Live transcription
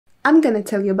I'm gonna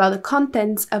tell you about the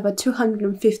contents of a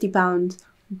 250-pound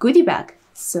goodie bag,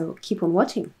 so keep on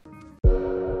watching.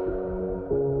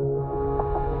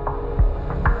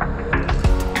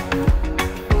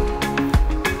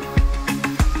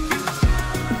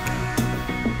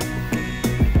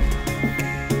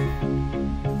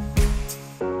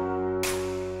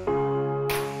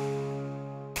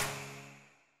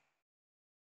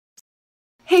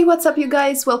 Hey, what's up you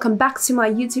guys? Welcome back to my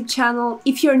YouTube channel.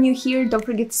 If you're new here, don't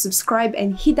forget to subscribe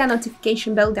and hit that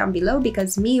notification bell down below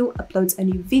because Mew uploads a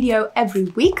new video every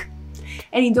week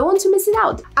and you don't want to miss it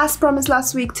out. As promised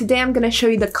last week, today I'm gonna show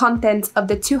you the contents of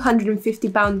the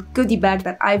 250-pound goodie bag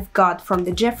that I've got from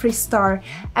the Jeffree Star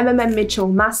Mitchell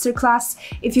Masterclass.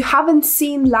 If you haven't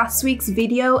seen last week's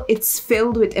video, it's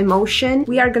filled with emotion.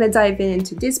 We are gonna dive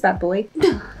into this bad boy,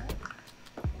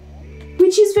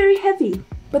 which is very heavy.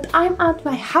 But I'm at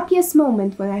my happiest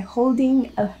moment when I'm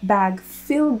holding a bag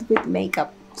filled with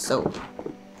makeup. So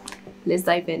let's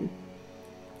dive in.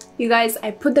 You guys,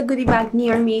 I put the goodie bag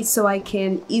near me so I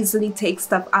can easily take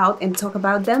stuff out and talk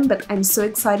about them, but I'm so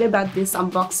excited about this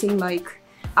unboxing. Like,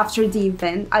 after the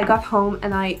event, I got home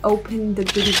and I opened the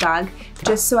goodie bag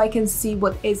just so I can see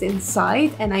what is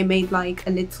inside, and I made like a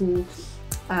little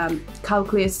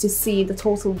calculus to see the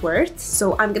total worth.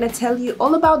 So I'm gonna tell you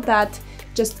all about that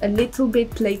just a little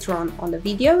bit later on the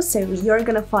video, so you're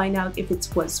gonna find out if it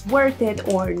was worth it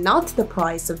or not, the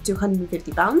price of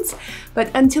 250 pounds.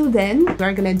 But until then,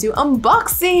 we're gonna do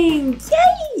unboxing!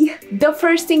 Yay! The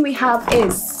first thing we have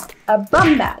is a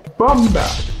bum bag. Bum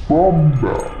bag. Bum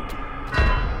bag.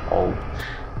 Ouch.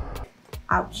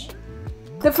 Ouch.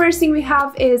 The first thing we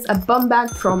have is a bum bag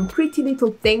from Pretty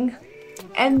Little Thing.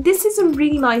 And this is a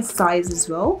really nice size as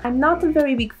well. I'm not a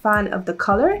very big fan of the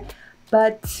color,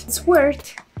 but it's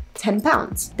worth 10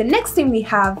 pounds. The next thing we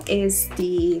have is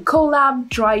the Collab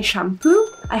Dry Shampoo.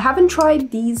 I haven't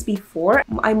tried these before.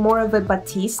 I'm more of a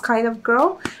Batiste kind of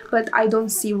girl, but I don't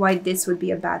see why this would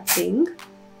be a bad thing.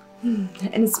 And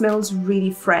it smells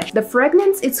really fresh. The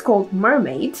fragrance is called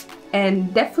Mermaid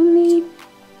and definitely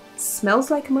smells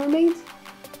like a mermaid.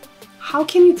 How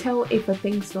can you tell if a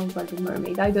thing smells like a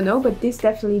mermaid? I don't know, but this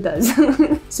definitely does.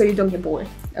 So you don't get bored.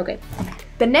 Okay.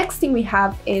 The next thing we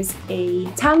have is a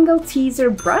Tangle Teaser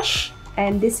brush,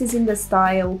 and this is in the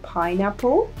style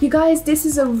Pineapple. You guys, this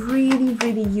is a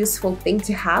really useful thing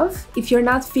to have. If you're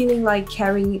not feeling like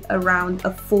carrying around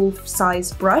a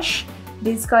full-size brush,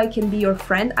 this guy can be your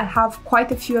friend. I have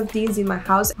quite a few of these in my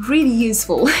house. Really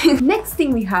useful. Next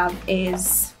thing we have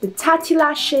is the Tatti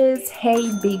Lashes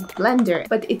Hey Big Blender,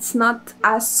 but it's not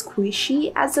as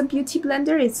squishy as a beauty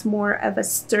blender. It's more of a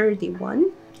sturdy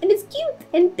one. And it's cute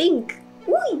and pink.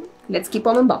 Whee! Let's keep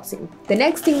on unboxing. The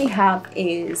next thing we have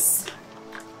is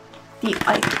the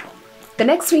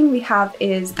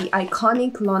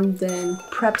iconic London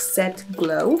Prep Set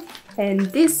Glow. And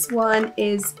this one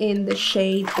is in the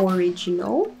shade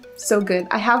Original. So good.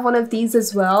 I have one of these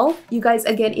as well. You guys,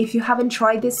 again, if you haven't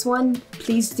tried this one,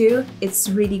 please do. It's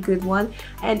a really good one.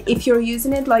 And if you're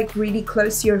using it like really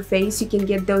close to your face, you can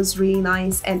get those really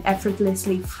nice and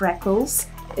effortlessly freckles.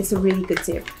 It's a really good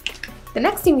tip. The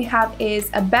next thing we have is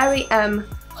a Barry M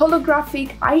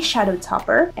holographic eyeshadow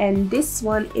topper, and this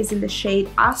one is in the shade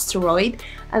Asteroid,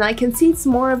 and I can see it's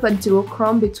more of a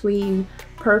duochrome between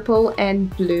purple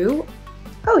and blue.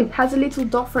 Oh, it has a little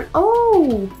dot for...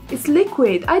 Oh, it's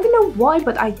liquid. I don't know why,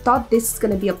 but I thought this is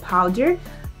gonna be a powder,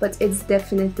 but it's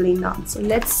definitely not. So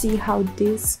let's see how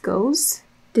this goes.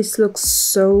 This looks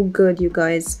so good, you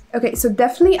guys. Okay, so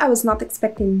definitely I was not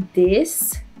expecting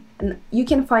this. And you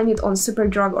can find it on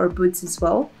Superdrug or Boots as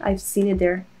well. I've seen it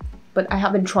there, but I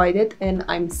haven't tried it and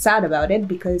I'm sad about it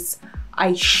because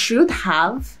I should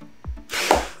have.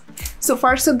 So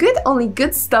far so good, only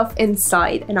good stuff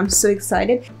inside and I'm so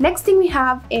excited. Next thing we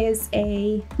have is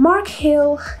a Mark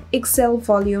Hill XL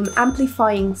Volume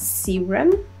Amplifying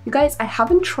Serum. You guys, I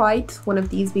haven't tried one of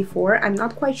these before. I'm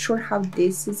not quite sure how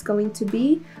this is going to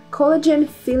be. Collagen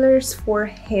fillers for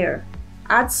hair.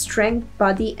 Add strength,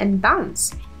 body and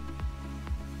bounce.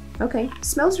 Okay,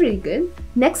 smells really good.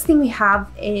 Next thing we have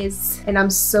is, and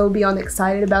I'm so beyond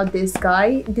excited about this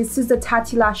guy, this is the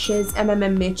Tatti Lashes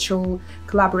Mitchell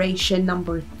collaboration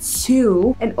number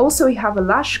 2. And also we have a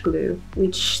lash glue,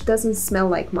 which doesn't smell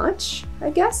like much, I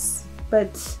guess,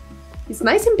 but it's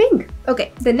nice and pink.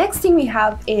 Okay, the next thing we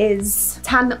have is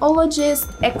Tanologist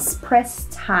Express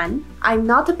Tan. I'm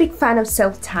not a big fan of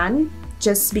self-tan,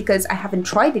 just because I haven't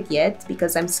tried it yet,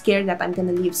 because I'm scared that I'm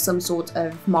gonna leave some sort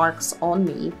of marks on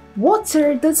me.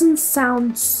 Water doesn't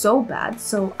sound so bad,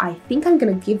 so I think I'm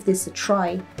gonna give this a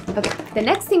try. Okay, the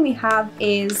next thing we have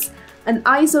is an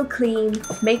ISO Clean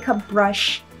makeup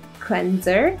brush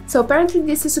cleanser. So apparently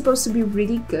this is supposed to be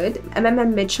really good.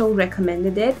 Mitchell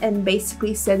recommended it and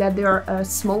basically said that they are a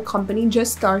small company,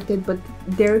 just started, but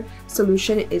their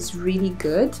solution is really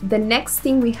good. The next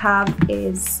thing we have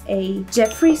is a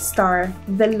Jeffree Star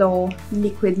Velour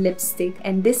liquid lipstick,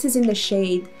 and this is in the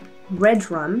shade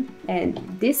Red Rum, and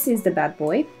this is the bad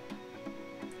boy.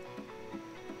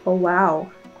 Oh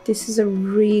wow, this is a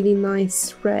really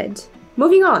nice red.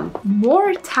 Moving on,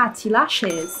 more Tati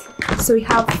lashes. So we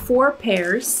have 4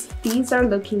 pairs. These are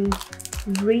looking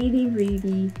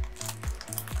really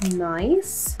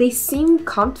nice. They seem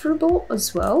comfortable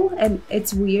as well, and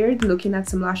it's weird looking at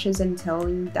some lashes and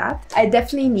telling that. I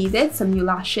definitely needed some new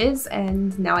lashes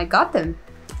and now I got them.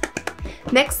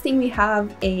 Next thing we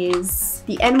have is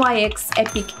the NYX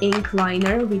Epic Ink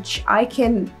Liner, which I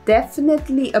can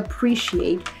definitely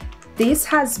appreciate. This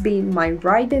has been my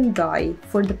ride and die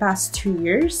for the past 2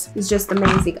 years. It's just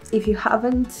amazing. If you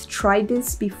haven't tried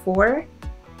this before,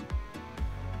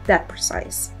 that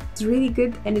precise. It's really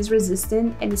good and it's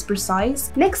resistant and it's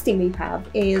precise. Next thing we have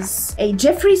is a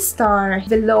Jeffree Star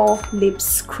Velour Lip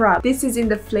Scrub. This is in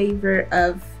the flavor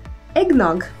of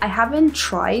eggnog. I haven't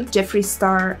tried Jeffree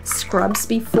Star scrubs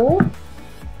before.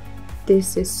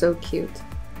 This is so cute.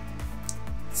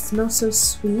 It smells so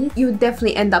sweet. You would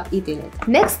definitely end up eating it.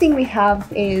 Next thing we have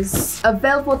is a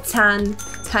Velvet Tan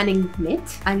tanning mitt.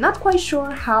 I'm not quite sure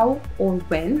how or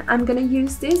when I'm gonna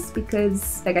use this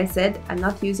because, like I said, I'm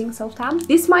not using self-tan.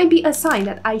 This might be a sign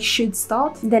that I should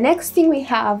start. The next thing we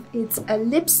have is a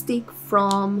lipstick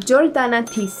from Jordana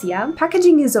Ticia.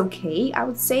 Packaging is okay, I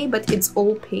would say, but it's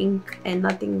all pink and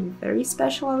nothing very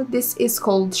special. This is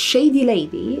called Shady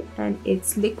Lady and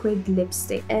it's liquid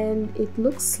lipstick and it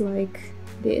looks like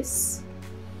this.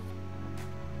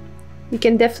 You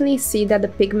can definitely see that the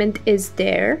pigment is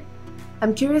there.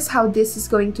 I'm curious how this is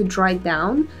going to dry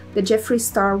down. The Jeffree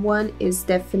Star one is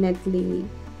definitely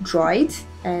dried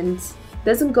and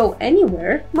doesn't go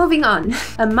anywhere. Moving on,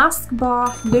 a Mask Bar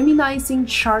Luminizing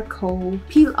Charcoal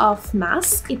Peel Off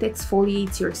Mask. It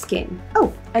exfoliates your skin.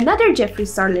 Oh, another Jeffree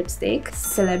Star lipstick,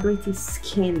 Celebrity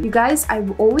Skin. You guys,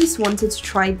 I've always wanted to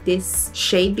try this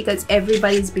shade because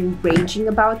everybody's been raging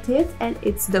about it and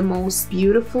it's the most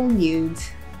beautiful nude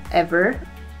ever.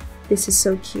 This is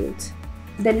so cute.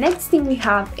 The next thing we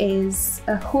have is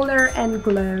a Hooler and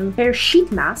Glow hair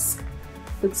sheet mask.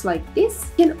 Looks like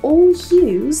this. You can all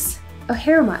use a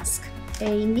hair mask.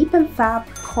 A Nip and Fab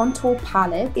contour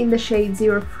palette in the shade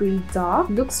 03 Dark.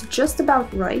 Looks just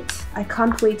about right. I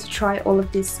can't wait to try all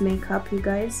of this makeup, you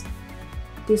guys.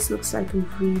 This looks like a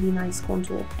really nice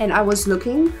contour. And I was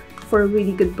looking for a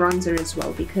really good bronzer as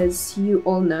well because you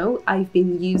all know I've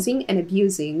been using and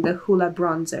abusing the Hoola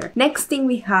bronzer. Next thing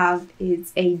we have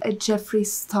is a Jeffree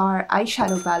Star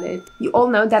eyeshadow palette. You all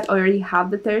know that I already have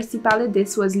the Thirsty palette.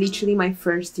 This was literally my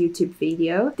first YouTube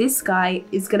video. This guy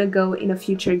is gonna go in a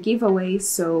future giveaway,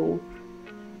 so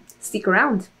stick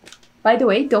around. By the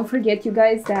way, don't forget you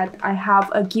guys that I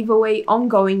have a giveaway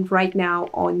ongoing right now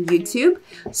on YouTube.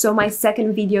 So my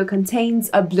second video contains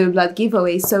a Blue Blood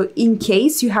giveaway. So in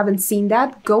case you haven't seen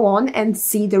that, go on and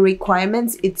see the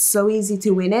requirements. It's so easy to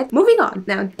win it. Moving on.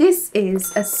 Now this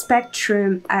is a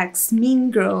Spectrum X Mean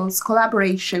Girls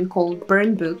collaboration called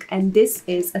Burn Book. And this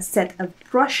is a set of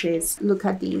brushes. Look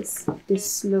at these.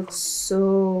 This looks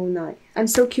so nice. I'm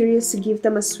so curious to give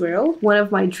them a swirl. One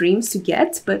of my dreams to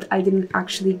get, but I didn't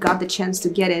actually got the chance to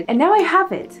get it. And now I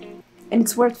have it. And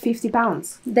it's worth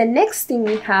 £50. The next thing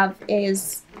we have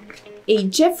is a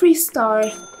Jeffree Star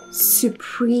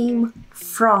Supreme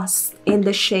Frost in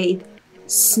the shade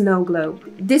Snow Globe.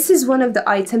 This is one of the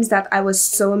items that I was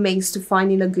so amazed to find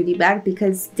in a goodie bag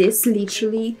because this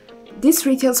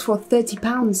retails for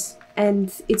 £30.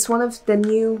 And it's one of the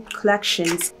new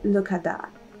collections. Look at that.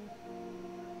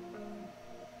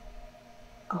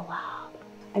 Oh wow.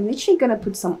 I'm literally gonna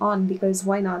put some on because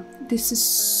why not? This is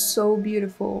so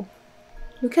beautiful.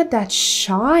 Look at that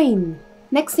shine.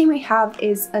 Next thing we have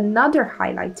is another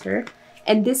highlighter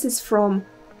and this is from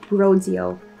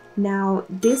Rodeo. Now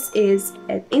this is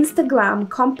an Instaglam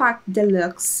Compact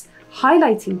Deluxe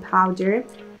highlighting powder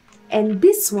and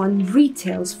this one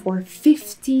retails for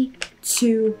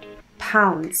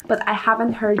 £52. But I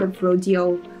haven't heard of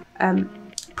Rodeo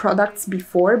products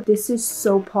before. This is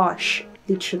so posh.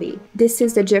 Literally. This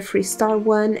is the Jeffree Star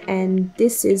one and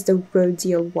this is the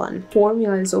Rodeo one.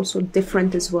 Formula is also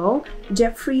different as well.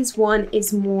 Jeffree's one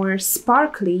is more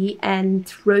sparkly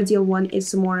and Rodeo one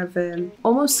is more of a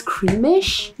almost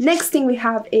creamish. Next thing we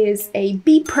have is a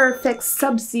Be Perfect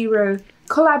Sub-Zero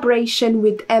collaboration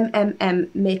with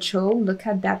Mitchell. Look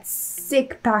at that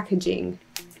sick packaging.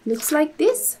 Looks like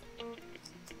this.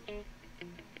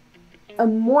 a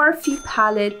Morphe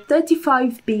palette,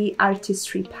 35B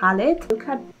Artistry palette. Look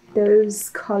at those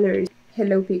colors.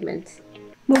 Hello Pigment.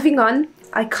 Moving on,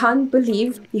 I can't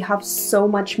believe we have so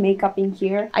much makeup in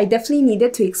here. I definitely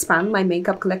needed to expand my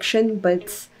makeup collection,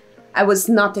 but I was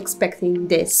not expecting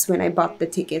this when I bought the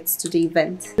tickets to the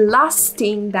event. The last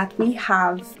thing that we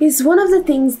have is one of the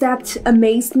things that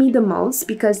amazed me the most,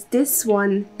 because this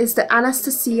one is the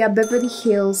Anastasia Beverly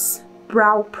Hills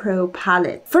Brow Pro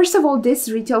palette. First of all, this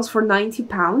retails for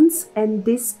 £90 and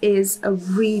this is a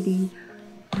really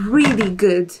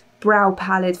good brow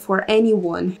palette for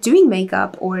anyone doing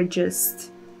makeup or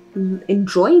just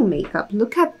enjoying makeup.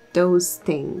 Look at those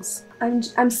things.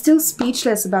 I'm still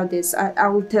speechless about this. I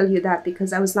will tell you that,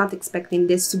 because I was not expecting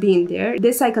this to be in there.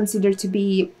 This I consider to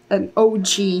be an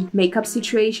OG makeup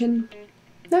situation.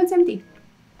 No, it's empty.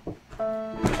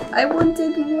 I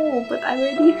wanted more, but I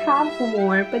already have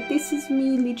more. But this is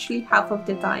me literally half of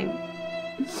the time.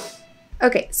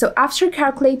 Okay, so after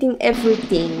calculating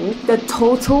everything, the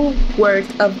total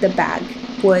worth of the bag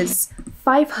was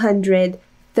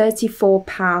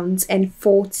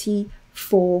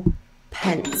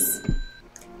 £534.44.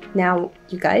 Now,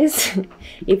 you guys,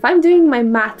 if I'm doing my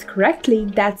math correctly,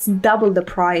 that's double the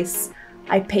price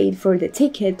I paid for the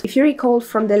ticket. If you recall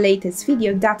from the latest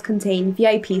video, that contained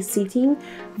VIP seating,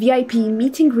 VIP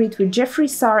meet and greet with Jeffree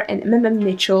Star and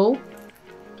Mitchell.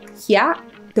 Yeah,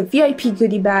 the VIP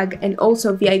goodie bag and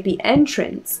also VIP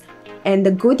entrance. And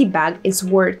the goodie bag is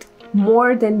worth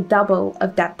more than double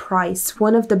of that price.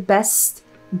 One of the best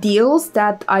deals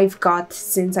that I've got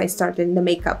since I started in the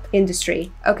makeup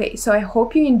industry. Okay, so I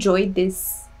hope you enjoyed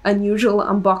this unusual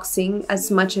unboxing as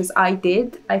much as I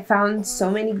did. I found so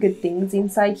many good things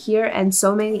inside here and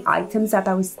so many items that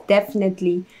I was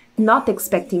definitely not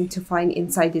expecting to find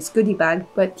inside this goodie bag,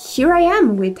 but here I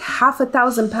am with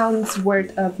 £5,000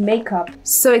 worth of makeup.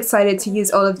 So excited to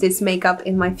use all of this makeup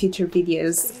in my future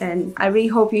videos, and I really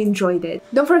hope you enjoyed it.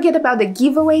 Don't forget about the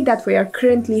giveaway that we are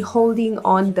currently holding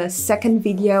on the second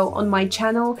video on my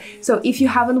channel, so if you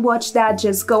haven't watched that,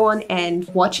 just go on and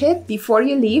watch it. Before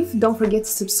you leave, don't forget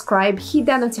to subscribe, hit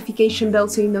that notification bell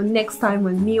so you know next time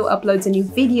when Mew uploads a new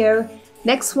video.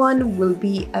 Next one will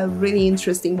be a really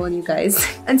interesting one, you guys.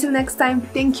 Until next time,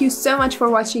 thank you so much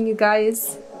for watching, you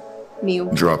guys. Mew.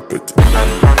 Drop it.